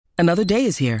Another day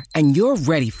is here, and you're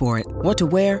ready for it. What to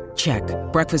wear? Check.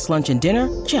 Breakfast, lunch, and dinner?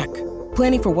 Check.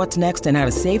 Planning for what's next and how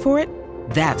to save for it?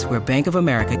 That's where Bank of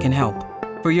America can help.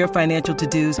 For your financial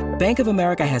to-dos, Bank of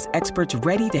America has experts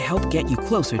ready to help get you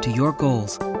closer to your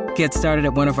goals. Get started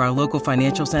at one of our local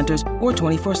financial centers or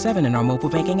 24/7 in our mobile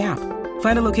banking app.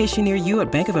 Find a location near you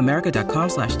at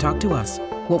bankofamerica.com/talktous.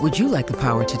 What would you like the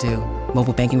power to do?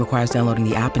 Mobile banking requires downloading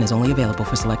the app and is only available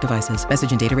for select devices.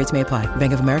 Message and data rates may apply.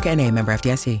 Bank of America N.A., member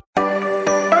FDIC.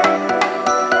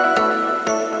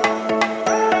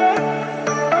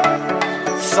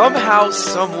 Somehow,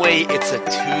 someway, it's a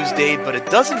Tuesday, but it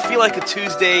doesn't feel like a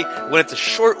Tuesday when it's a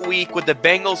short week with the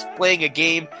Bengals playing a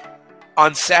game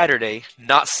on Saturday,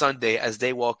 not Sunday, as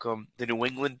they welcome the New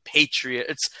England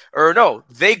Patriots. Or no,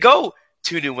 they go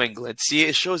to New England. See,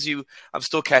 it shows you I'm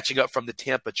still catching up from the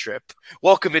Tampa trip.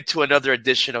 Welcome into another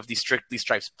edition of the Strictly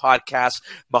Stripes podcast.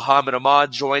 Muhammad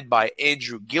Ahmad joined by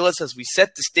Andrew Gillis as we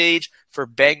set the stage for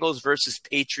Bengals versus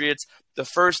Patriots. The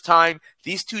first time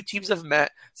these two teams have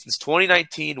met since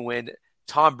 2019 when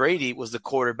Tom Brady was the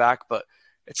quarterback, but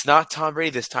it's not Tom Brady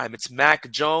this time. It's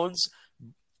Mac Jones.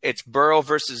 It's Burrow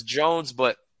versus Jones,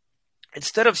 but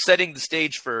instead of setting the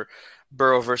stage for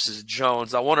Burrow versus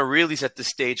Jones, I want to really set the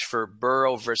stage for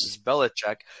Burrow versus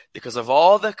Belichick because of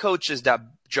all the coaches that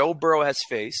Joe Burrow has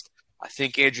faced. I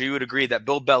think, Andrew, you would agree that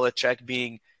Bill Belichick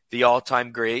being the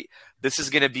all-time great, this is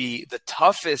going to be the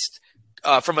toughest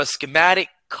from a schematic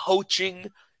coaching,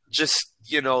 just,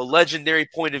 legendary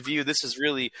point of view. This is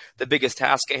really the biggest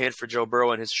task at hand for Joe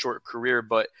Burrow in his short career.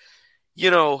 But,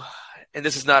 and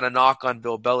this is not a knock on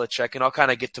Bill Belichick, and I'll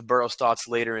kind of get to Burrow's thoughts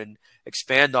later and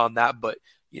expand on that. But,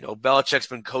 Belichick's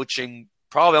been coaching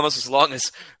probably almost as long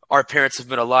as our parents have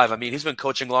been alive. I mean, he's been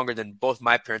coaching longer than both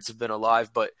my parents have been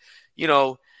alive. But,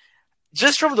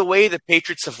 just from the way the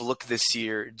Patriots have looked this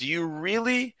year, do you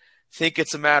really think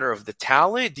it's a matter of the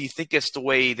talent? Do you think it's the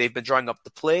way they've been drawing up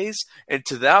the plays? And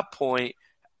to that point,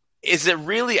 is it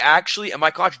really actually, am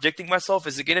I contradicting myself?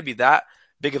 Is it going to be that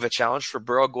big of a challenge for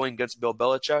Burrow going against Bill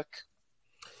Belichick?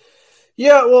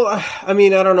 Yeah, well, I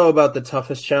mean, I don't know about the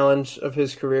toughest challenge of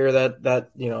his career.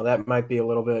 That might be a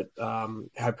little bit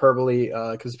hyperbole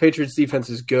because the Patriots defense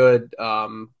is good,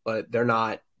 but they're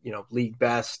not, league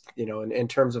best, in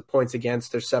terms of points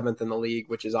against. They're seventh in the league,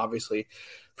 which is obviously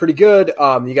pretty good.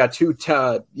 You got two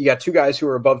guys who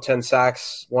are above 10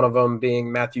 sacks, one of them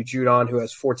being Matthew Judon, who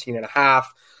has 14 and a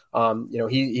half.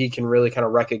 He can really kind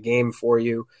of wreck a game for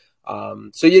you.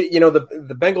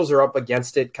 The Bengals are up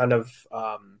against it kind of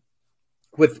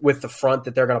with the front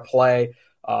that they're going to play.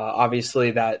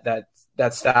 Obviously that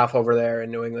staff over there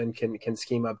in New England can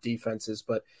scheme up defenses,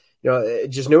 but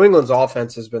just New England's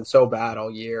offense has been so bad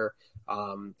all year.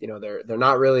 They're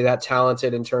not really that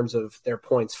talented in terms of their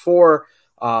points for.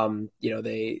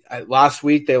 Last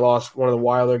week they lost one of the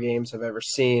wilder games I've ever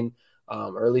seen,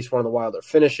 or at least one of the wilder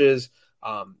finishes.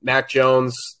 Mac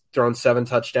Jones thrown 7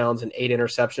 touchdowns and 8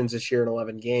 interceptions this year in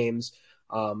 11 games.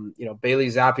 Bailey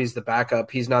Zappi's the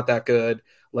backup. He's not that good.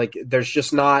 Like there's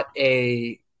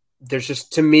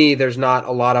to me, there's not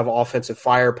a lot of offensive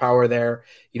firepower there.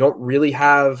 You don't really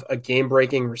have a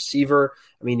game-breaking receiver.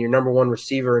 I mean, your number one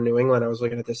receiver in New England, I was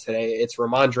looking at this today, it's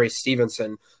Ramondre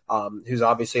Stevenson, who's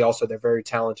obviously also their very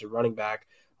talented running back.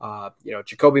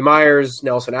 Jacoby Myers,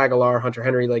 Nelson Aguilar, Hunter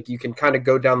Henry, like you can kind of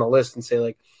go down the list and say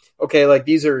like, okay, like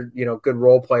these are, good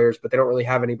role players, but they don't really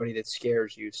have anybody that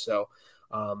scares you. So,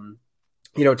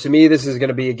 to me, this is going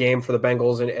to be a game for the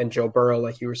Bengals and Joe Burrow,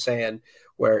 like you were saying,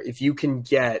 where if you can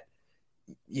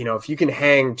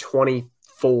hang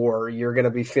 24, you're going to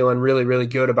be feeling really, really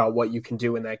good about what you can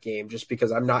do in that game, just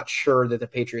because I'm not sure that the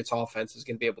Patriots offense is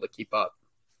going to be able to keep up.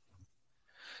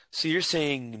 So you're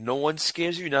saying no one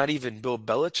scares you, not even Bill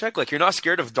Belichick? Like you're not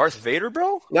scared of Darth Vader,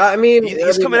 bro? No, I mean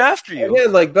he's coming after you.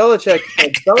 Again, like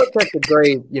Belichick's a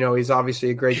great, he's obviously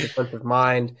a great defensive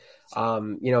mind.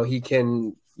 He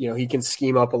can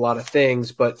scheme up a lot of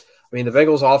things, but I mean the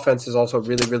Bengals offense is also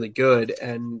really, really good,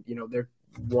 and they're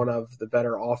one of the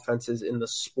better offenses in the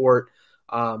sport.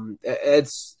 At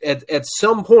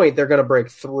some point they're going to break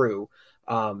through.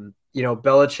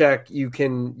 Belichick, you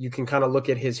can kind of look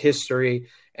at his history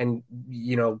and,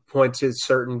 point to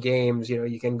certain games.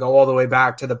 You can go all the way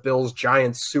back to the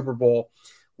Bills-Giants Super Bowl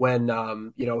when,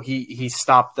 he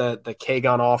stopped the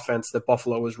K-gun offense that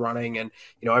Buffalo was running. And,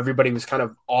 everybody was kind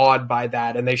of awed by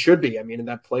that, and they should be. I mean,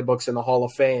 that playbook's in the Hall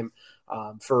of Fame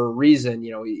for a reason.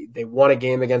 They won a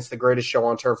game against the greatest show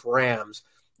on turf, Rams.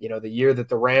 The year that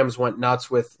the Rams went nuts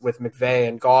with McVay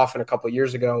and Goff and a couple of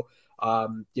years ago,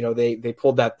 they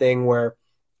pulled that thing where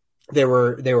they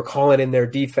were calling in their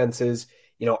defenses,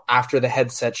 after the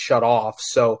headset shut off.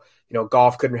 So,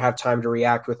 Goff couldn't have time to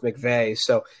react with McVay.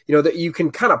 So, that you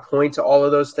can kind of point to all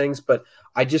of those things, but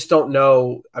I just don't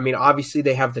know. I mean, obviously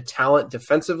they have the talent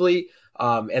defensively,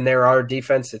 and there are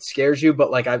defense that scares you,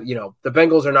 but the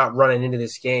Bengals are not running into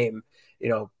this game,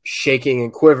 shaking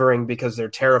and quivering because they're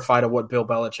terrified of what Bill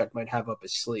Belichick might have up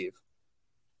his sleeve.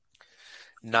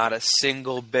 Not a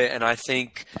single bit, and I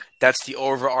think that's the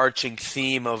overarching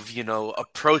theme of,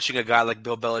 approaching a guy like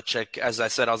Bill Belichick. As I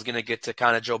said, I was going to get to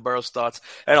kind of Joe Burrow's thoughts,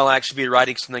 and I'll actually be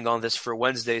writing something on this for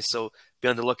Wednesday, so be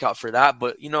on the lookout for that.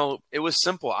 But, it was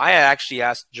simple. I actually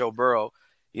asked Joe Burrow,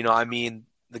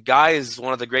 the guy is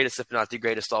one of the greatest, if not the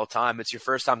greatest all time. It's your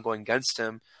first time going against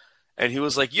him. And he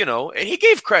was like, and he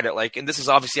gave credit, and this is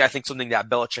obviously, I think, something that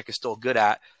Belichick is still good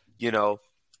at.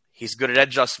 He's good at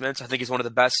adjustments. I think he's one of the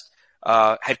best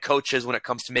head coaches when it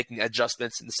comes to making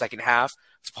adjustments in the second half.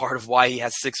 It's part of why he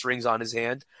has 6 rings on his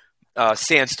hand.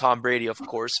 Sans Tom Brady, of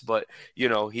course, but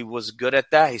he was good at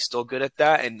that. He's still good at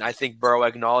that, and I think Burrow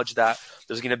acknowledged that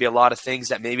there's going to be a lot of things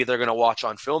that maybe they're going to watch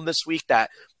on film this week that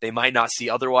they might not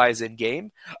see otherwise in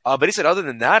game. But he said, other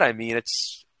than that, I mean,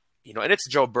 it's and it's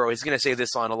Joe Burrow. He's going to say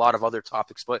this on a lot of other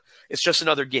topics, but it's just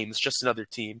another game. It's just another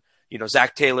team.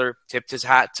 Zach Taylor tipped his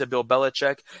hat to Bill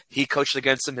Belichick. He coached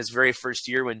against him his very first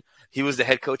year when he was the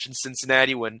head coach in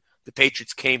Cincinnati when the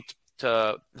Patriots came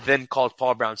to then called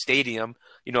Paul Brown Stadium.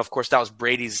 Of course, that was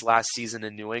Brady's last season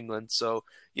in New England. So,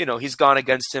 he's gone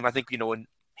against him. I think, when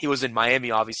he was in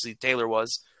Miami, obviously, Taylor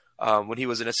was, when he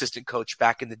was an assistant coach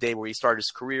back in the day where he started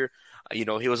his career. He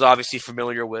was obviously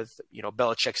familiar with,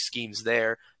 Belichick's schemes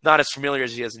there. Not as familiar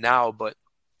as he is now, but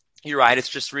you're right. It's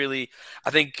just really, I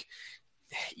think,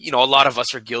 a lot of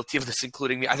us are guilty of this,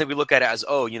 including me. I think we look at it as,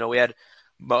 we had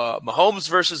Mahomes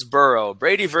versus Burrow,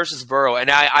 Brady versus Burrow. And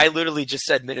I literally just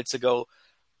said minutes ago,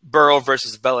 Burrow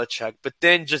versus Belichick. But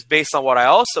then just based on what I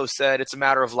also said, it's a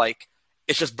matter of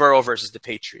it's just Burrow versus the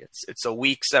Patriots. It's a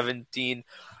week 16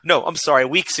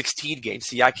 game.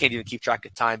 See, I can't even keep track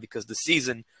of time because the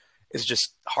season is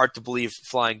just hard to believe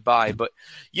flying by. But,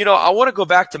 I want to go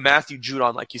back to Matthew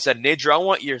Judon, like you said. Nadra, I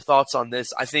want your thoughts on this.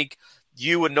 I think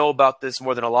you would know about this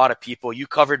more than a lot of people. You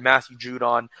covered Matthew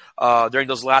Judon during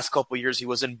those last couple of years. He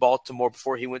was in Baltimore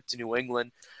before he went to New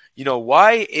England.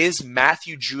 Why is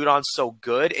Matthew Judon so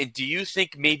good? And do you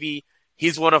think maybe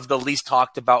he's one of the least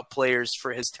talked about players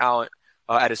for his talent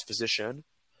at his position?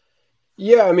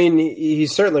 Yeah, I mean,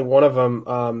 he's certainly one of them.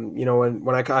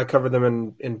 When I covered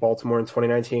them in Baltimore in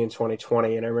 2019 and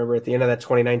 2020, and I remember at the end of that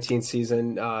 2019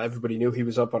 season, everybody knew he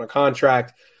was up on a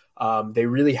contract. They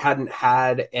really hadn't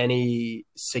had any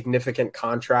significant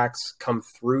contracts come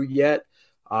through yet.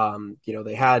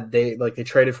 They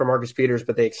traded for Marcus Peters,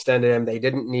 but they extended him. They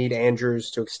didn't need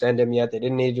Andrews to extend him yet. They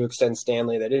didn't need to extend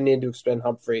Stanley. They didn't need to extend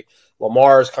Humphrey.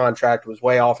 Lamar's contract was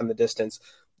way off in the distance.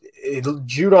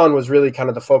 Judon was really kind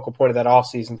of the focal point of that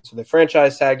offseason. So they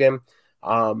franchise tagged him.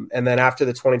 And then after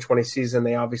the 2020 season,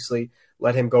 they obviously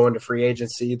let him go into free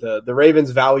agency. The Ravens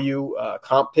value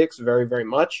comp picks very, very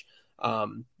much.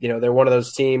 They're one of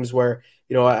those teams where,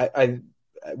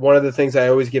 one of the things I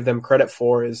always give them credit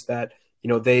for is that,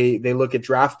 they look at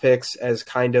draft picks as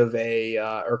kind of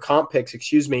or comp picks,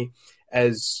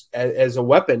 as a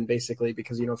weapon, basically,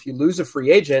 because, if you lose a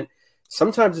free agent,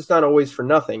 sometimes it's not always for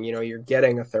nothing. You're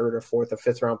getting a third or fourth or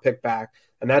fifth round pick back,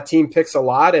 and that team picks a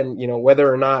lot. And,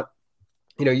 whether or not,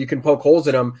 you can poke holes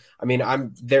in them. I mean,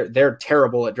 they're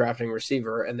terrible at drafting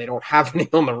receiver, and they don't have any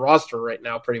on the roster right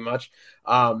now, pretty much.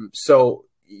 So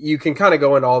you can kind of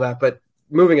go into all that, but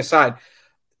moving aside,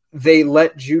 they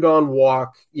let Judon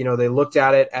walk. They looked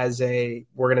at it as we're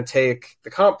going to take the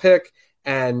comp pick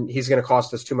and he's going to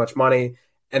cost us too much money.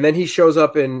 And then he shows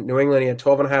up in New England. He had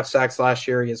 12.5 sacks last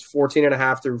year. He has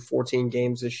 14.5 through 14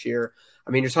 games this year.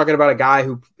 I mean, you're talking about a guy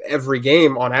who every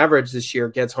game on average this year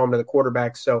gets home to the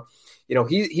quarterback. So,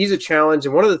 he's a challenge.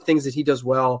 And one of the things that he does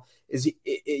well is,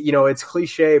 it's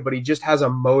cliche, but he just has a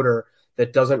motor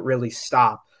that doesn't really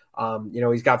stop.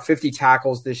 He's got 50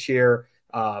 tackles this year.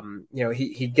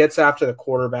 He gets after the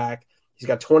quarterback. He's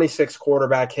got 26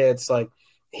 quarterback hits.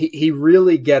 He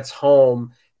really gets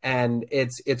home, and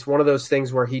it's one of those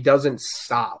things where he doesn't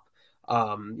stop.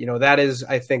 That is,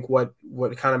 I think, what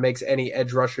kind of makes any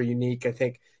edge rusher unique. I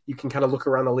think you can kind of look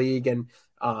around the league and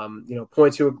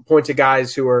point to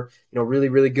guys who are really,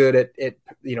 really good at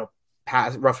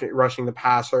rushing the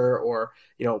passer, or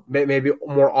maybe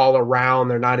more all around.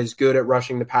 They're not as good at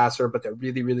rushing the passer, but they're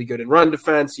really, really good in run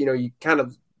defense.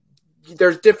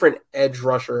 There's different edge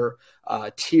rusher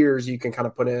tiers you can kind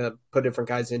of put different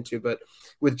guys into. But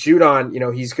with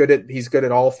Judon, he's good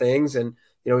at all things, and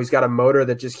he's got a motor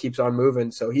that just keeps on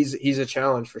moving. So he's a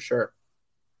challenge for sure.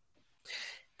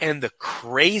 And the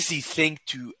crazy thing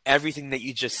to everything that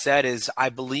you just said is, I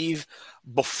believe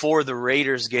before the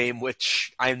Raiders game,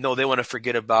 which I know they want to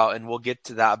forget about, and we'll get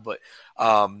to that, but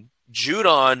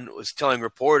Judon was telling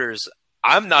reporters,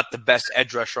 I'm not the best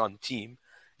edge rusher on the team.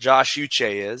 Josh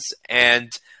Uche is.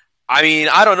 And I mean,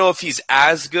 I don't know if he's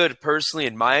as good personally,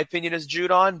 in my opinion, as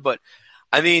Judon, but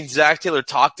I mean, Zach Taylor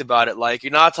talked about it. Like,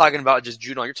 you're not talking about just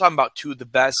Judon. You're talking about two of the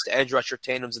best edge rusher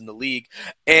tandems in the league.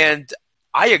 And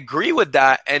I agree with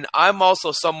that. And I'm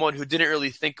also someone who didn't really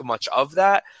think much of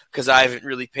that because I haven't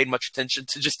really paid much attention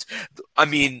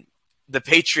to the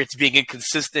Patriots being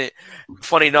inconsistent.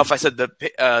 Funny enough, I said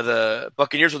the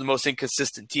Buccaneers were the most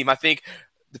inconsistent team. I think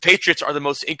the Patriots are the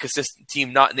most inconsistent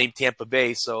team not named Tampa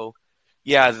Bay. So,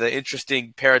 yeah, the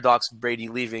interesting paradox of Brady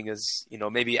leaving is,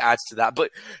 maybe adds to that.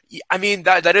 But, I mean,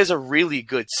 that is a really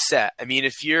good set. I mean,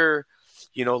 if you're,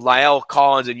 La'el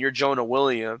Collins and you're Jonah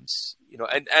Williams,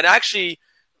 and actually,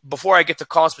 before I get to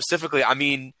Collins specifically, I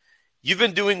mean, you've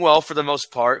been doing well for the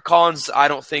most part. Collins, I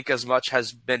don't think as much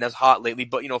has been as hot lately.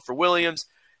 But, for Williams,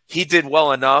 he did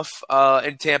well enough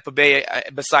in Tampa Bay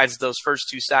besides those first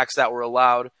 2 sacks that were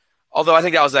allowed. Although I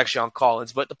think that was actually on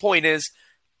Collins. But the point is,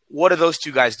 what do those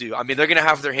two guys do? I mean, they're going to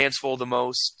have their hands full the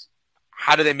most.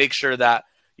 How do they make sure that,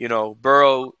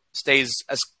 Burrow stays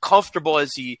as comfortable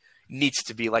as he needs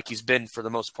to be, like he's been for the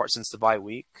most part since the bye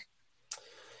week?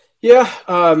 Yeah,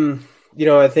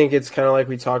 I think it's kind of like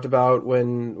we talked about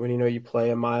when you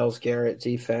play a Myles Garrett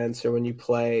defense or when you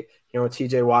play, a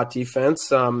TJ Watt defense.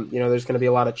 There's going to be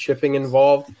a lot of chipping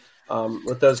involved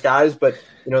with those guys. But,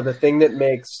 the thing that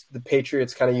makes the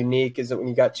Patriots kind of unique is that when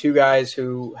you got two guys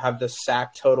who have the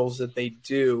sack totals that they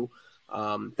do,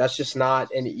 that's just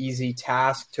not an easy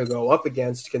task to go up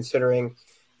against, considering,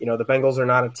 the Bengals are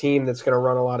not a team that's going to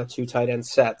run a lot of 2 tight end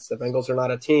sets. The Bengals are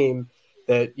not a team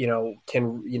that,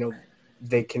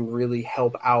 they can really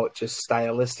help out just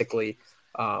stylistically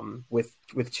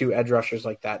with 2 edge rushers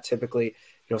like that. Typically,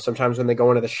 sometimes when they go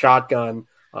into the shotgun,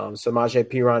 Samaje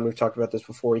Perine, we've talked about this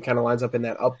before, he kind of lines up in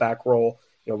that up back role,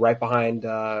 right behind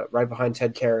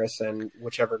Ted Karras and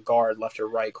whichever guard, left or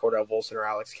right, Cordell Volson or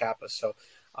Alex Kappa. So,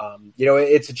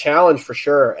 it's a challenge for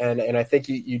sure. And I think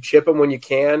you chip them when you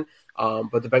can,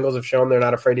 but the Bengals have shown they're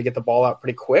not afraid to get the ball out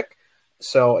pretty quick.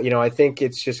 So, I think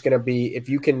it's just going to be, if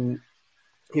you can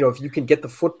get the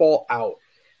football out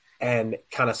and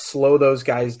kind of slow those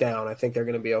guys down, I think they're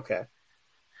going to be okay.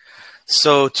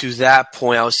 So to that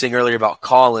point, I was saying earlier about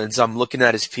Collins, I'm looking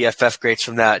at his PFF grades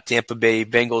from that Tampa Bay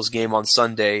Bengals game on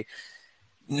Sunday.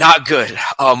 Not good.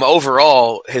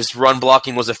 Overall, his run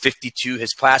blocking was a 52.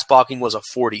 His pass blocking was a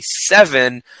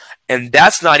 47. And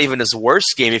that's not even his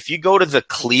worst game. If you go to the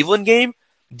Cleveland game,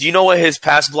 do you know what his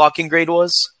pass blocking grade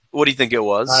was? What do you think it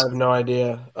was? I have no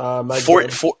idea.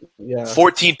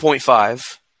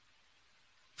 14.5.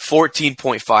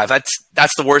 14.5.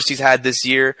 That's the worst he's had this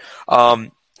year.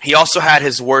 He also had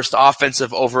his worst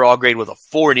offensive overall grade with a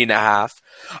 40.5.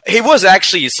 He was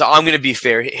actually, so I'm going to be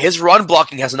fair, his run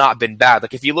blocking has not been bad.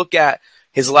 Like, if you look at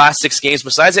his last 6 games,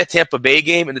 besides that Tampa Bay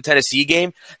game and the Tennessee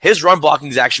game, his run blocking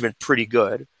has actually been pretty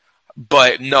good.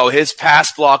 But no, his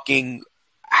pass blocking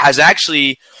has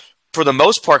actually, for the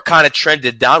most part, kind of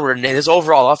trended downward, and his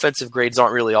overall offensive grades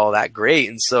aren't really all that great.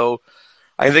 And so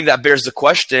I think that bears the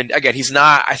question. Again, he's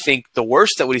not, I think, the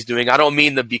worst at what he's doing. I don't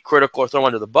mean to be critical or throw him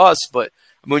under the bus, but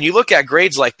when you look at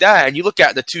grades like that and you look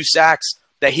at the 2 sacks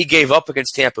that he gave up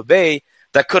against Tampa Bay,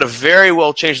 that could have very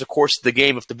well changed the course of the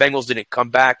game if the Bengals didn't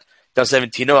come back down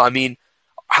 17-0. I mean,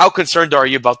 how concerned are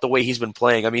you about the way he's been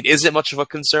playing? I mean, is it much of a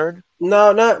concern?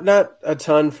 No, not a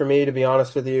ton for me, to be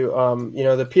honest with you.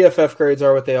 The PFF grades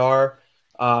are what they are.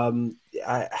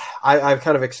 I've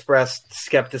kind of expressed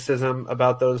skepticism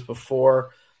about those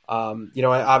before.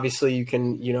 Obviously you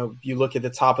can, you look at the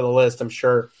top of the list, I'm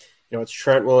sure, it's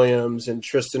Trent Williams and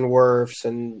Tristan Wirfs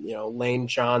and, Lane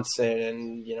Johnson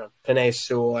and, Penei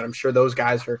Sewell. And I'm sure those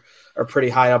guys are pretty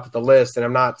high up at the list. And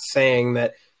I'm not saying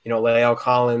that, La'el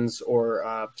Collins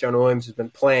or Jonah Williams has been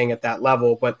playing at that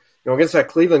level, but, against that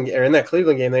Cleveland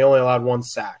game, they only allowed 1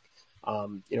 sack.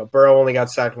 Burrow only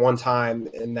got sacked 1 time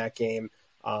in that game.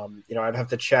 I'd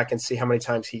have to check and see how many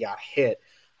times he got hit.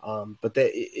 But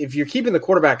if you're keeping the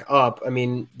quarterback up, I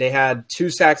mean, they had 2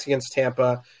 sacks against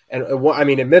Tampa. And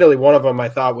admittedly, one of them I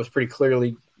thought was pretty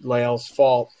clearly La'el's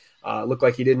fault. Looked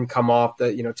like he didn't come off.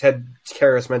 Ted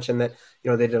Karras mentioned that,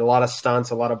 they did a lot of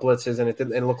stunts, a lot of blitzes, and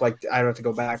it looked like, I don't have to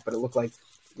go back, but it looked like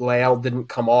La'el didn't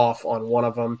come off on one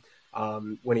of them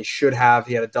when he should have.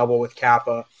 He had a double with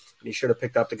Kappa, and he should have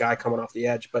picked up the guy coming off the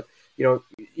edge. But,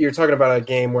 you're talking about a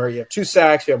game where you have 2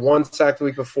 sacks, you have 1 sack the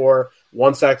week before,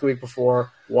 1 sack the week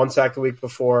before, 1 sack the week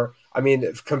before. I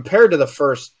mean, compared to the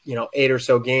first, 8 or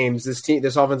so games,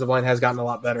 this offensive line has gotten a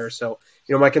lot better. So,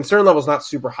 my concern level is not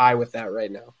super high with that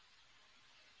right now.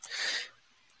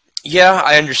 Yeah,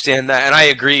 I understand that, and I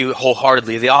agree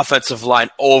wholeheartedly. The offensive line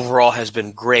overall has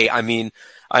been great. I mean,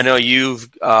 I know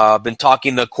you've been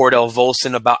talking to Cordell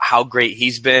Volson about how great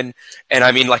he's been, and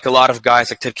I mean, like a lot of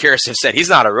guys, like Ted Karras have said, he's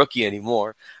not a rookie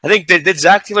anymore. I think, did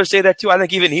Zach Taylor say that too? I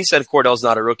think even he said Cordell's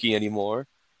not a rookie anymore.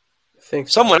 I think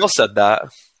so. Someone else said that,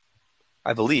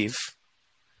 I believe.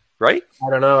 Right? I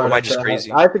don't know. Or am I just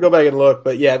crazy? I have to go back and look,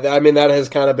 but yeah, I mean, that has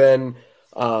kind of been,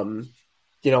 one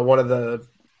of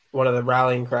the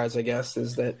rallying cries, I guess,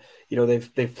 is that,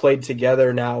 they've played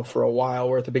together now for a while,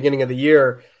 where at the beginning of the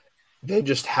year, they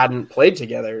just hadn't played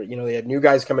together. They had new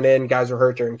guys coming in, guys were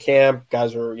hurt during camp,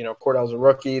 guys were, Cordell's a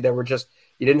rookie. They were just,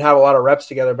 you didn't have a lot of reps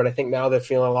together, but I think now they're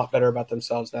feeling a lot better about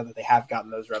themselves now that they have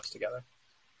gotten those reps together.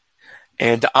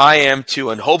 And I am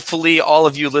too, and hopefully all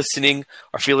of you listening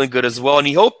are feeling good as well. And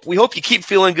we hope you keep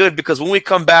feeling good, because when we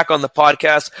come back on the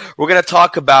podcast, we're going to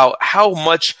talk about how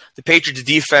much the Patriots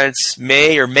defense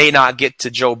may or may not get to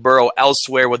Joe Burrow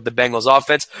elsewhere with the Bengals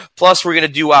offense. Plus, we're going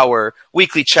to do our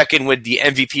weekly check-in with the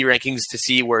MVP rankings to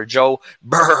see where Joe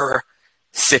Burr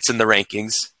sits in the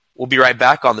rankings. We'll be right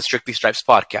back on the Strictly Stripes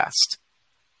podcast.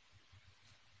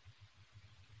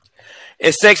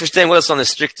 Thanks for staying with us on the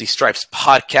Strictly Stripes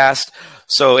podcast.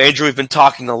 So, Andrew, we've been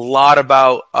talking a lot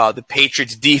about the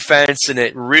Patriots defense, and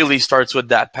it really starts with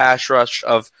that pass rush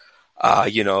of,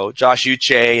 Josh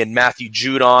Uche and Matthew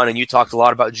Judon, and you talked a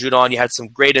lot about Judon. You had some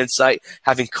great insight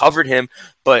having covered him,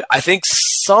 but I think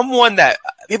someone that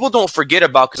people don't forget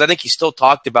about, because I think he still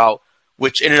talked about,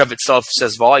 which in and of itself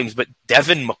says volumes, but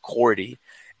Devin McCourty.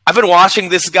 I've been watching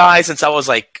this guy since I was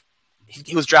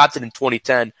he was drafted in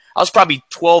 2010. I was probably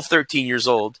 12, 13 years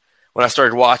old when I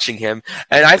started watching him,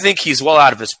 and I think he's well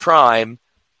out of his prime,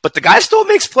 but the guy still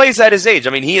makes plays at his age. I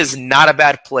mean, he is not a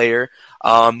bad player.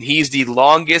 He's the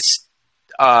longest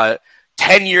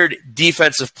tenured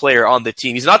defensive player on the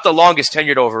team. He's not the longest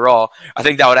tenured overall. I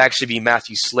think that would actually be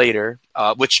Matthew Slater,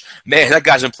 which, man, that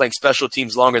guy's been playing special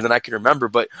teams longer than I can remember.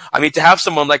 But, I mean, to have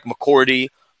someone like McCourty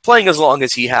playing as long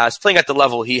as he has, playing at the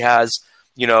level he has,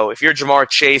 if you're Jamar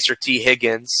Chase or T.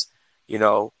 Higgins,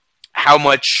 how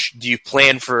much do you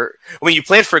plan for? I mean, you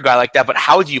plan for a guy like that, but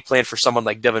how do you plan for someone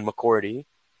like Devin McCourty?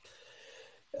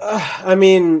 I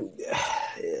mean,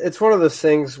 it's one of those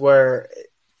things where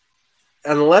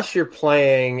unless you're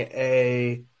playing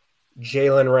a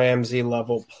Jalen Ramsey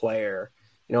level player,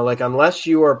 unless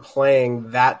you are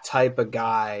playing that type of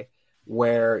guy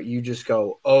where you just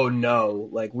go, oh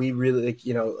no, we really,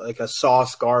 like a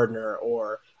Sauce Gardner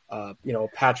or,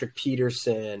 Patrick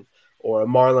Peterson or a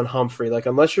Marlon Humphrey,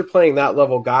 unless you're playing that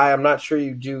level guy, I'm not sure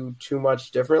you do too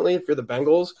much differently. If you're the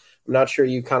Bengals, I'm not sure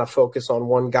you kind of focus on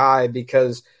one guy,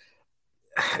 because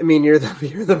I mean, you're the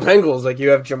Bengals. You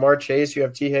have Jamar Chase, you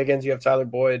have T. Higgins, you have Tyler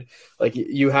Boyd.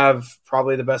 You have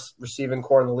probably the best receiving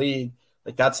core in the league.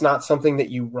 That's not something that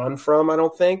you run from, I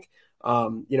don't think.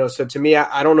 So to me,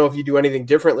 I don't know if you do anything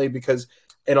differently, because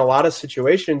in a lot of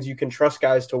situations, you can trust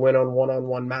guys to win on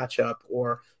one-on-one matchup,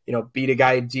 or, beat a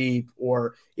guy deep,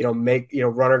 or,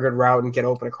 run a good route and get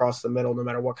open across the middle, no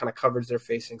matter what kind of coverage they're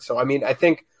facing. So, I mean, I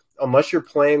think unless you're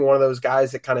playing one of those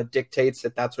guys that kind of dictates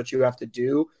that that's what you have to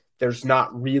do, there's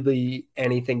not really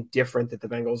anything different that the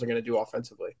Bengals are going to do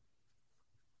offensively.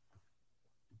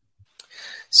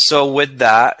 So with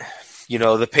that,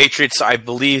 the Patriots, I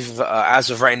believe, as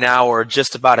of right now, are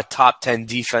just about a top 10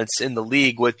 defense in the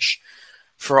league, which,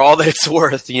 for all that it's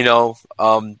worth,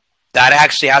 that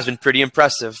actually has been pretty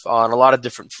impressive on a lot of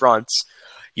different fronts.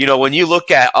 When you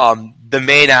look at the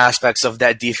main aspects of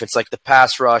that defense, like the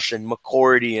pass rush and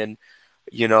McCourty and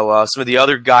some of the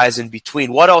other guys in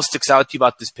between, what else sticks out to you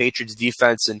about this Patriots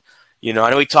defense? And, I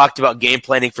know we talked about game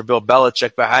planning for Bill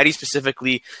Belichick, but how do you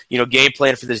specifically, game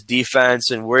plan for this defense?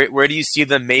 And where do you see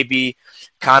them maybe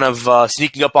kind of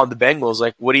sneaking up on the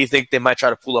Bengals? What do you think they might try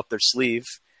to pull up their sleeve,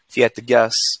 if you had to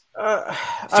guess?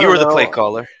 If you were the play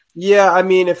caller. Yeah, I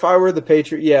mean, if I were the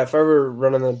Patriots, if I were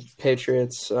running the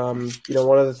Patriots, one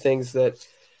of the things that,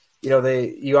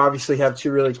 you obviously have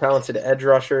two really talented edge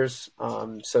rushers.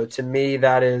 So to me,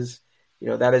 that is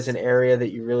an area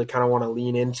that you really kind of want to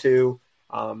lean into.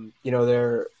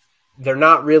 They're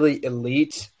not really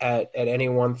elite at any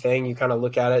one thing. You kind of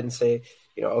look at it and say,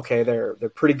 okay, they're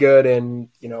pretty good, and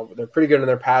they're pretty good in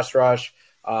their pass rush,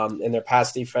 in their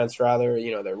pass defense rather.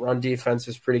 Their run defense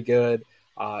is pretty good.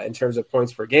 In terms of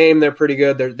points per game, they're pretty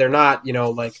good. They're not,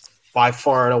 by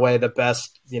far and away the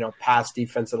best, pass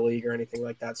defense of the league or anything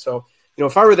like that. So,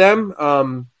 if I were them,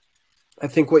 I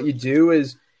think what you do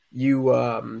is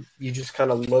you just kind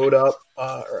of load up,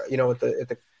 at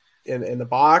the in the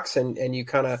box, and you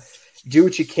kind of do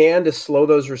what you can to slow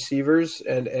those receivers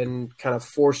and kind of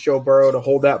force Joe Burrow to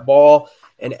hold that ball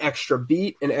an extra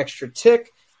beat, an extra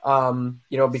tick.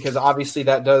 Because obviously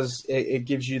that it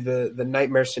gives you the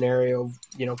nightmare scenario of,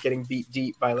 getting beat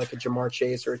deep by like a Jamar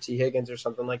Chase or a T Higgins or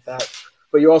something like that.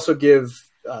 But you also give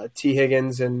T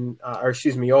Higgins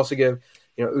you also give,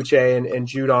 Uche and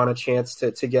Judon a chance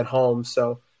to get home.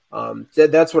 So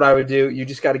that's what I would do. You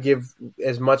just got to give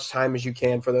as much time as you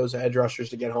can for those edge rushers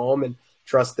to get home and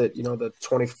trust that, the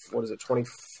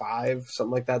 25,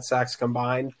 something like that, sacks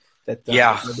combined, that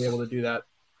they'll be able to do that.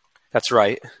 That's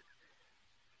right.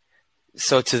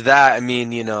 So to that, I mean,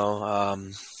 that's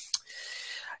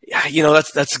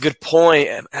a good point.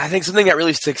 I think something that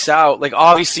really sticks out, like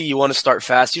obviously you want to start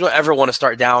fast. You don't ever want to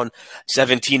start down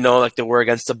 17-0 like they were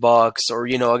against the Bucks, or,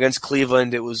 against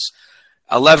Cleveland. It was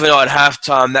 11-0 at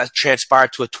halftime. That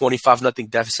transpired to a 25-0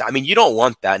 deficit. I mean, you don't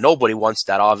want that. Nobody wants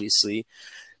that, obviously.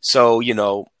 So,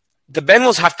 the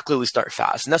Bengals have to clearly start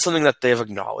fast, and that's something that they've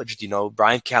acknowledged.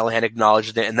 Brian Callahan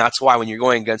acknowledged it, and that's why when you're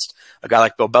going against a guy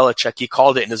like Bill Belichick, he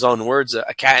called it in his own words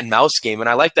a cat and mouse game. And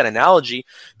I like that analogy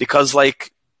because,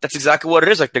 like, that's exactly what it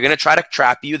is. Like, they're going to try to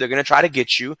trap you, they're going to try to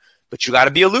get you, but you got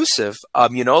to be elusive.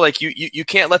 You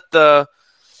can't let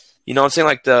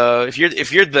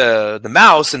if you're the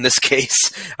mouse in this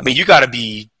case, I mean, you got to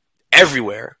be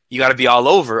everywhere. You got to be all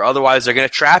over. Otherwise, they're going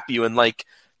to trap you, and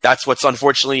that's what's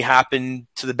unfortunately happened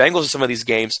to the Bengals in some of these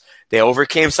games. They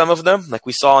overcame some of them, like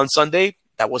we saw on Sunday.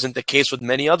 That wasn't the case with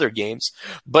many other games.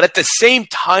 But at the same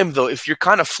time, though, if you're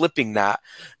kind of flipping that,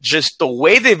 just the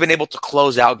way they've been able to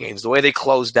close out games, the way they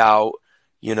closed out,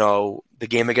 the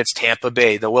game against Tampa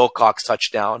Bay, the Wilcox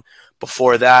touchdown,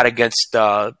 before that against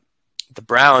the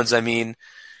Browns, I mean,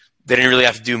 they didn't really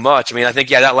have to do much. I mean, I think,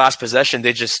 that last possession,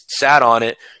 they just sat on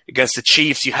it. Against the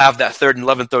Chiefs, you have that 3rd and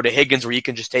 11 throw to Higgins where you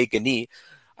can just take a knee.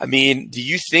 I mean, do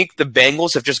you think the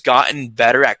Bengals have just gotten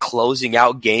better at closing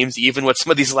out games, even with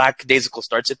some of these lackadaisical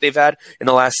starts that they've had in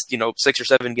the last, 6 or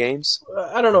 7 games?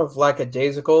 I don't know if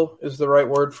lackadaisical is the right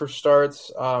word for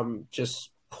starts.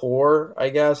 Just poor, I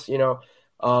guess.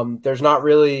 There's not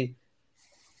really,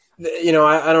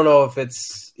 I don't know if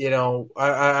it's,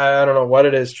 I don't know what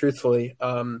it is, truthfully.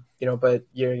 But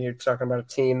you're talking about a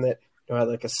team that had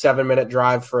like a 7-minute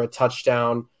drive for a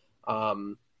touchdown.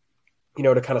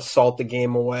 To kind of salt the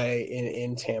game away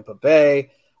in Tampa Bay.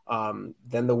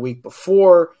 Then the week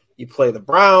before, you play the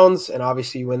Browns, and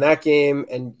obviously you win that game,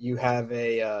 and you have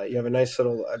a nice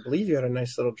little, I believe you had a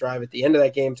nice little drive at the end of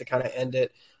that game to kind of end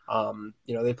it.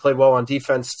 They played well on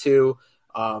defense too.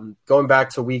 Going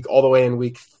back to all the way in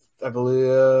week, I believe,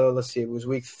 it was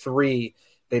week 3.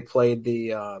 They played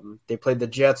the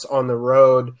Jets on the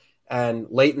road, and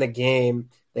late in the game,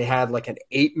 they had like an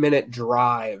 8-minute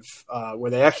drive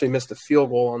where they actually missed a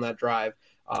field goal on that drive.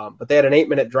 But they had an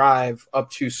 8-minute drive up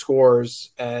 2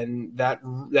 scores, and that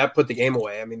put the game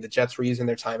away. I mean, the Jets were using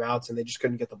their timeouts, and they just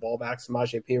couldn't get the ball back.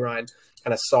 Samaje Perine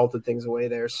kind of salted things away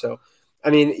there. So,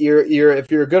 I mean,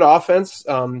 if you're a good offense,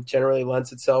 generally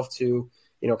lends itself to,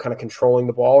 kind of controlling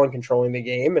the ball and controlling the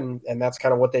game, and that's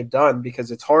kind of what they've done,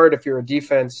 because it's hard if you're a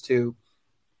defense to,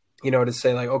 to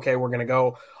say like, okay, we're going to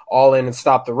go all in and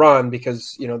stop the run,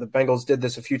 because, the Bengals did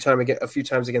this a few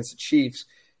times against the Chiefs.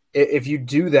 If you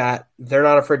do that, they're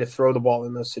not afraid to throw the ball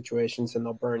in those situations, and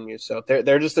they'll burn you. So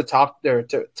they're just a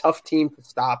tough team to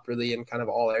stop, really, in kind of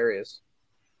all areas.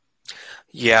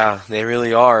 Yeah, they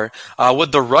really are.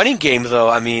 With the running game, though,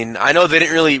 I mean, I know they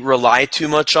didn't really rely too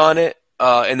much on it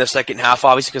in the second half,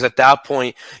 obviously, because at that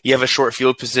point you have a short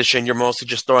field position. You're mostly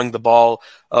just throwing the ball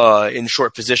in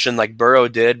short position like Burrow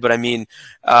did. But I mean,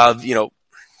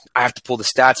 I have to pull the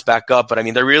stats back up, but I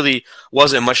mean, there really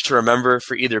wasn't much to remember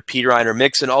for either Perine or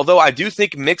Mixon, although I do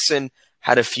think Mixon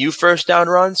had a few first down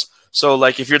runs. So,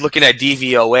 like, if you're looking at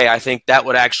DVOA, I think that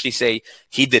would actually say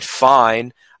he did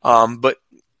fine. But,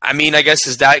 I mean, I guess,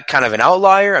 is that kind of an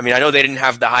outlier? I mean, I know they didn't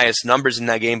have the highest numbers in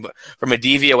that game, but from a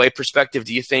DVOA perspective,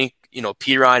 do you think,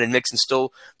 Perine and Mixon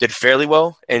still did fairly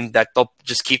well, and that they'll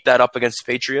just keep that up against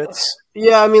the Patriots?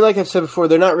 Yeah, I mean, like I've said before,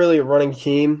 they're not really a running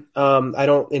team. I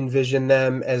don't envision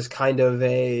them as kind of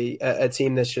a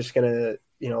team that's just going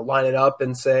to, line it up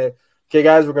and say, okay,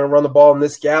 guys, we're going to run the ball in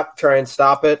this gap, try and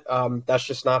stop it. That's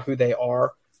just not who they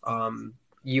are.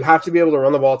 You have to be able to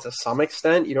run the ball to some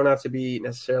extent. You don't have to be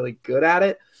necessarily good at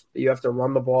it, but you have to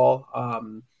run the ball.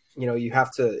 You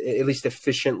have to at least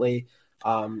efficiently.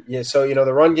 So,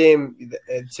 the run game,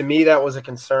 to me, that was a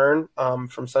concern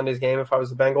from Sunday's game if I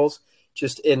was the Bengals,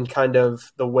 just in kind of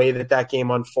the way that game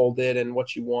unfolded and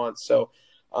what you want. So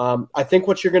I think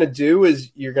what you're going to do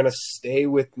is you're going to stay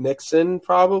with Mixon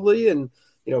probably, and,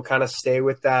 kind of stay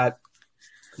with that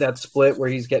that split where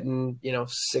he's getting,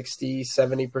 60,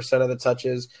 70% of the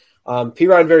touches.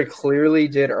 Perine very clearly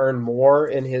did earn more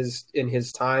in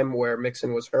his time where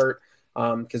Mixon was hurt,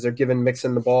 because they're giving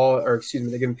Mixon the ball, or excuse me,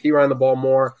 they're giving Perine the ball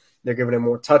more. They're giving him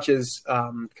more touches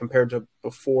compared to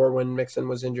before when Mixon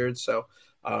was injured. So,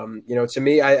 to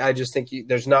me, I just think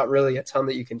there's not really a ton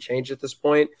that you can change at this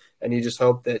point, and you just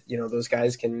hope that those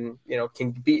guys can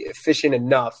be efficient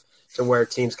enough to where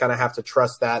teams kind of have to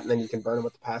trust that, and then you can burn them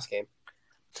with the pass game.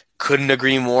 Couldn't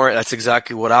agree more. That's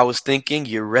exactly what I was thinking.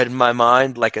 You read my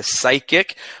mind like a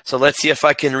psychic. So let's see if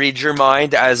I can read your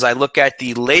mind as I look at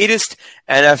the latest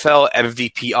NFL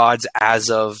MVP odds as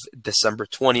of December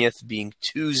 20th, being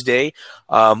Tuesday.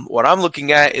 What I'm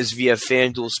looking at is via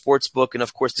FanDuel Sportsbook, and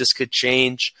of course this could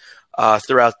change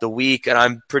throughout the week. And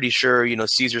I'm pretty sure,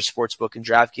 Caesar Sportsbook and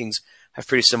DraftKings have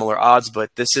pretty similar odds,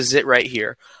 but this is it right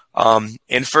here.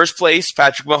 In first place,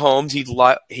 Patrick Mahomes,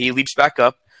 he leaps back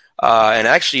up. And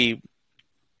actually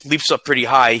leaps up pretty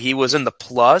high. He was in the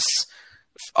plus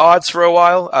odds for a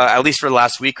while, at least for the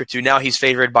last week or two. Now he's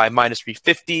favored by minus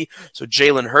 350. So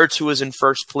Jalen Hurts, who was in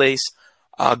first place,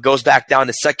 goes back down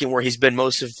to second, where he's been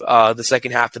most of the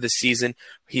second half of the season.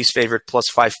 He's favored plus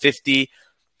 550.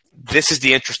 This is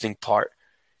the interesting part.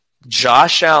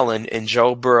 Josh Allen and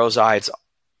Joe Burrow's odds,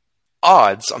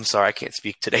 I'm sorry, I can't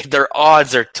speak today. Their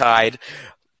odds are tied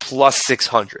plus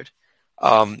 600.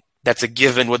 That's a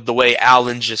given with the way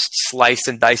Allen just sliced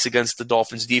and diced against the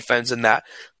Dolphins defense and that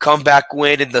comeback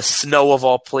win in the snow of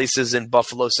all places in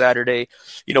Buffalo Saturday.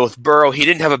 With Burrow, he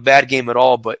didn't have a bad game at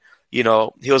all, but, he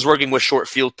was working with short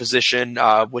field position,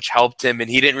 which helped him, and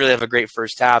he didn't really have a great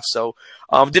first half. So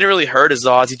didn't really hurt his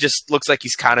odds. He just looks like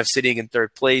he's kind of sitting in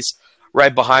third place.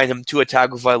 Right behind him, Tua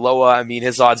Tagovailoa. I mean,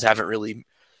 his odds haven't really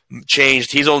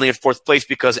changed. He's only in fourth place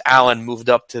because Allen moved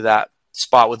up to that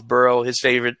spot with Burrow. His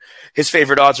favorite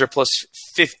odds are plus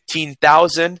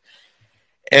 15,000.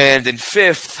 And in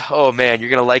fifth, oh man, you're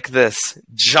going to like this.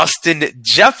 Justin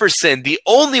Jefferson, the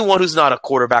only one who's not a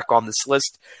quarterback on this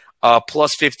list,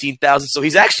 plus 15,000. So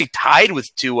he's actually tied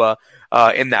with Tua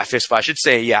in that fifth spot. I should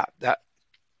say, yeah, that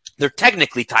they're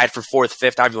technically tied for fourth,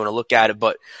 fifth, however you want to look at it.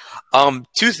 But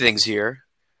two things here.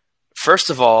 First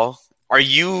of all, are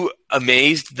you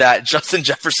amazed that Justin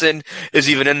Jefferson is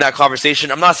even in that conversation?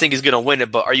 I'm not saying he's going to win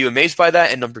it, but are you amazed by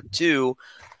that? And number two,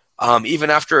 even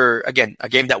after, again, a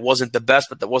game that wasn't the best,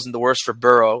 but that wasn't the worst for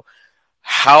Burrow,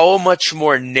 how much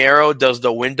more narrow does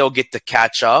the window get to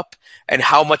catch up? And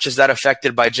how much is that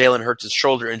affected by Jalen Hurts'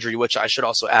 shoulder injury, which I should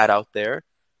also add out there?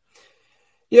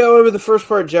 Yeah, well, with the first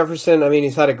part, Jefferson, I mean,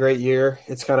 he's had a great year.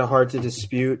 It's kind of hard to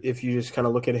dispute if you just kind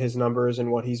of look at his numbers and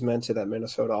what he's meant to that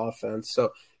Minnesota offense.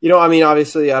 So, I mean,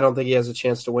 obviously, I don't think he has a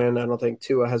chance to win. I don't think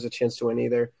Tua has a chance to win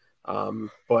either.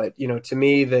 But, to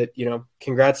me that,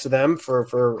 congrats to them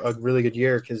for a really good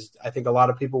year, because I think a lot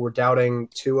of people were doubting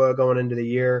Tua going into the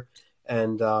year.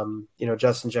 And,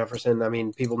 Justin Jefferson, I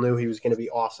mean, people knew he was going to be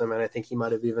awesome, and I think he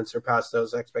might have even surpassed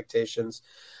those expectations.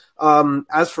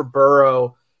 As for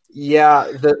Burrow, yeah,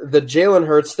 the Jalen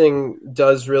Hurts thing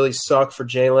does really suck for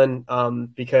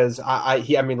Jalen, because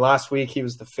I mean, last week he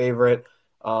was the favorite.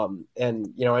 And,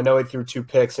 I know he threw 2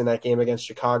 picks in that game against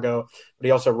Chicago, but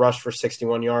he also rushed for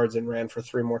 61 yards and ran for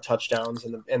 3 more touchdowns,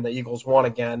 and the Eagles won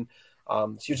again.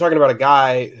 So you're talking about a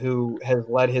guy who has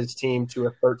led his team to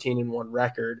a 13-1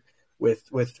 record with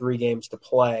 3 games to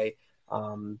play.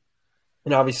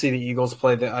 And obviously the Eagles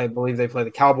I believe they play the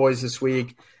Cowboys this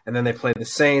week, and then they play the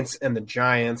Saints and the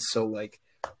Giants. So,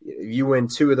 you win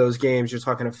 2 of those games, you're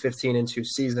talking a 15-2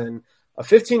 season. A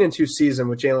 15-2 season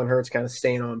with Jalen Hurts kind of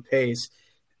staying on pace.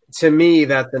 To me,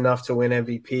 that's enough to win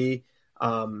MVP.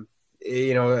 I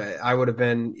would have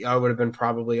been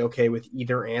probably okay with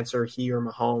either answer, he or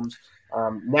Mahomes.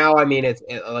 Now, I mean, it's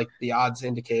like the odds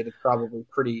indicate it's probably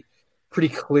pretty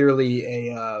clearly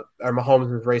a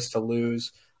Mahomes' race to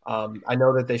lose. I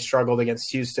know that they struggled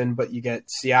against Houston, but you get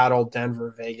Seattle,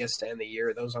 Denver, Vegas to end the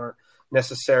year. Those aren't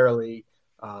necessarily,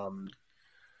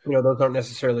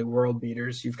 world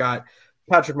beaters. You've got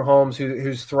Patrick Mahomes,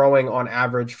 who's throwing on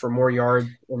average for more yards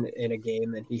in a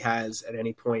game than he has at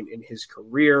any point in his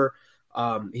career.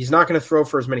 He's not going to throw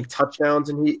for as many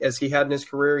touchdowns as he had in his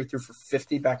career. He threw for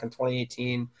 50 back in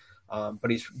 2018.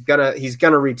 But he's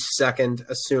gonna reach second,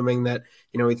 assuming that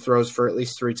he throws for at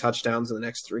least 3 touchdowns in the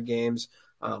next 3 games,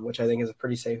 which I think is a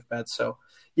pretty safe bet. So,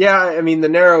 yeah, I mean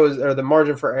the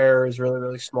margin for error is really,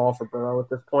 really small for Burrow at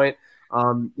this point.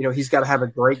 He's got to have a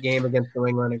great game against New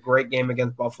England, a great game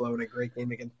against Buffalo, and a great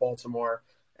game against Baltimore.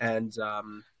 And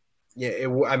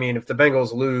if the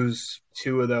Bengals lose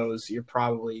 2 of those, you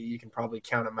can probably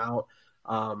count them out.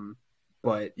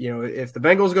 But, if the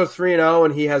Bengals go 3-0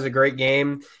 and he has a great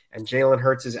game and Jalen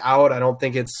Hurts is out, I don't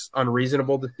think it's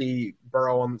unreasonable to see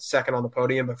Burrow on second on the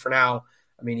podium. But for now,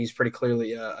 I mean, he's pretty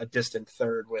clearly a distant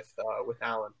third with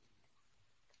Allen.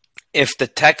 If the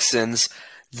Texans,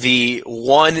 the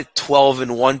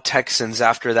 1-12-1 Texans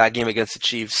after that game against the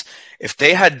Chiefs, if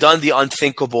they had done the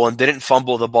unthinkable and didn't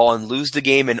fumble the ball and lose the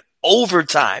game in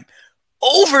overtime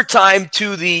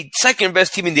to the second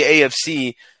best team in the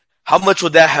AFC, how much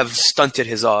would that have stunted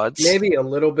his odds? Maybe a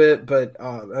little bit, but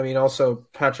also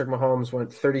Patrick Mahomes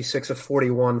went 36 of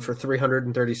 41 for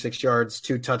 336 yards,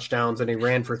 2 touchdowns, and he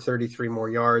ran for 33 more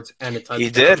yards and a touchdown. He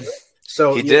did.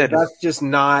 So he did. That's just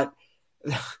not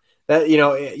that.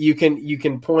 You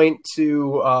can point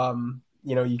to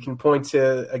you can point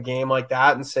to a game like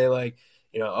that and say like,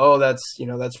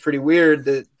 that's pretty weird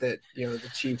that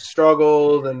the Chiefs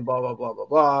struggled and blah blah blah blah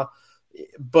blah,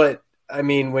 but. I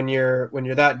mean, when you're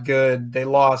that good, they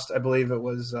lost. I believe it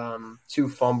was 2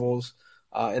 fumbles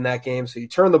in that game. So you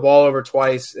turned the ball over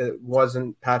twice. It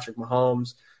wasn't Patrick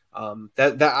Mahomes.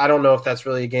 That I don't know if that's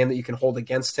really a game that you can hold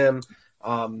against him.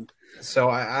 So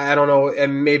I don't know,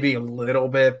 and maybe a little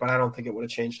bit, but I don't think it would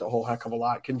have changed a whole heck of a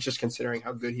lot, just considering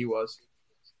how good he was.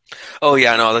 Oh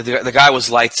yeah, no, the guy was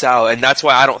lights out, and that's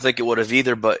why I don't think it would have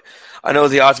either. But I know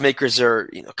the odds makers are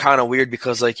kind of weird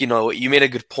because you made a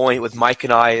good point with Mike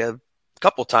and I.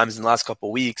 Couple times in the last couple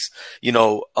of weeks,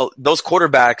 those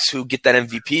quarterbacks who get that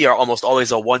MVP are almost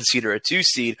always a 1 seed or a 2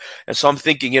 seed. And so I'm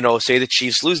thinking, say the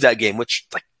Chiefs lose that game, which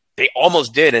they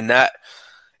almost did. And that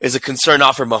is a concern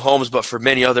not for Mahomes, but for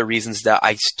many other reasons that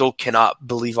I still cannot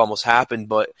believe almost happened.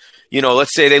 But,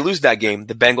 let's say they lose that game.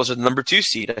 The Bengals are the number 2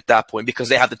 seed at that point because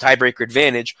they have the tiebreaker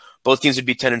advantage. Both teams would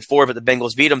be 10-4, but the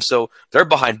Bengals beat them. So they're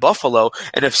behind Buffalo.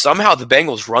 And if somehow the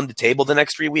Bengals run the table the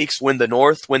next 3 weeks, win the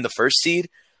North, win the first seed,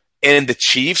 and the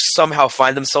Chiefs somehow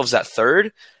find themselves at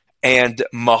third, and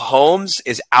Mahomes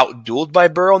is outdueled by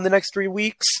Burrow in the next 3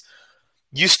 weeks,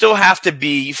 you still have to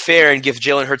be fair and give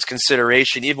Jalen Hurts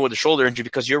consideration, even with the shoulder injury,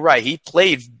 because you're right. He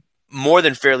played more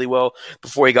than fairly well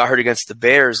before he got hurt against the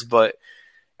Bears, but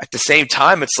at the same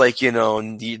time, it's like,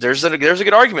 there's a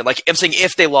good argument. Like I'm saying,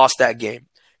 if they lost that game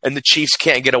and the Chiefs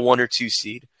can't get a 1 or 2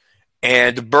 seed,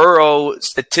 and Burrow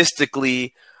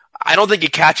statistically – I don't think he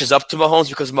catches up to Mahomes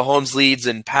because Mahomes leads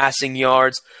in passing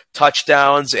yards,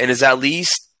 touchdowns, and is at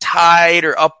least tied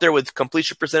or up there with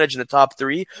completion percentage in the top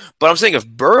 3. But I'm saying if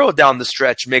Burrow down the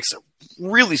stretch makes a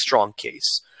really strong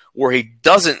case where he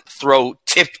doesn't throw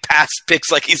tipped pass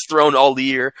picks like he's thrown all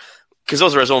year, because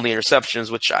those are his only interceptions,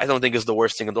 which I don't think is the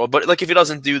worst thing in the world. But if he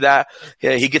doesn't do that,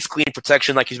 he gets clean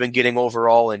protection like he's been getting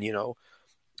overall, and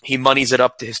he monies it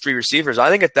up to his 3 receivers. I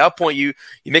think at that point you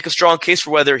make a strong case for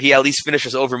whether he at least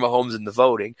finishes over Mahomes in the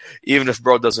voting, even if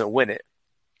Burrow doesn't win it,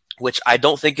 which I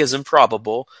don't think is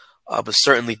improbable, but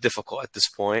certainly difficult at this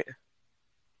point.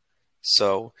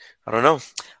 So I don't know.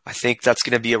 I think that's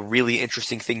going to be a really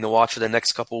interesting thing to watch for the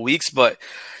next couple of weeks, but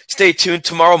stay tuned.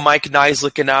 Tomorrow, Mike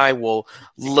Nizick and I will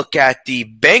look at the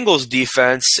Bengals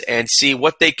defense and see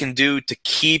what they can do to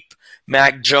keep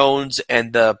Mac Jones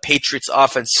and the Patriots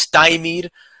offense stymied,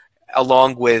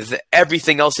 along with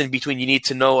everything else in between you need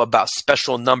to know about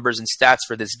special numbers and stats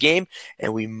for this game.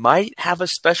 And we might have a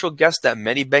special guest that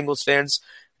many Bengals fans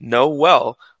know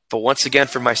well. But once again,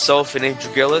 for myself and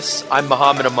Andrew Gillis, I'm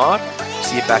Muhammad Ahmad.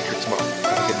 See you back here tomorrow.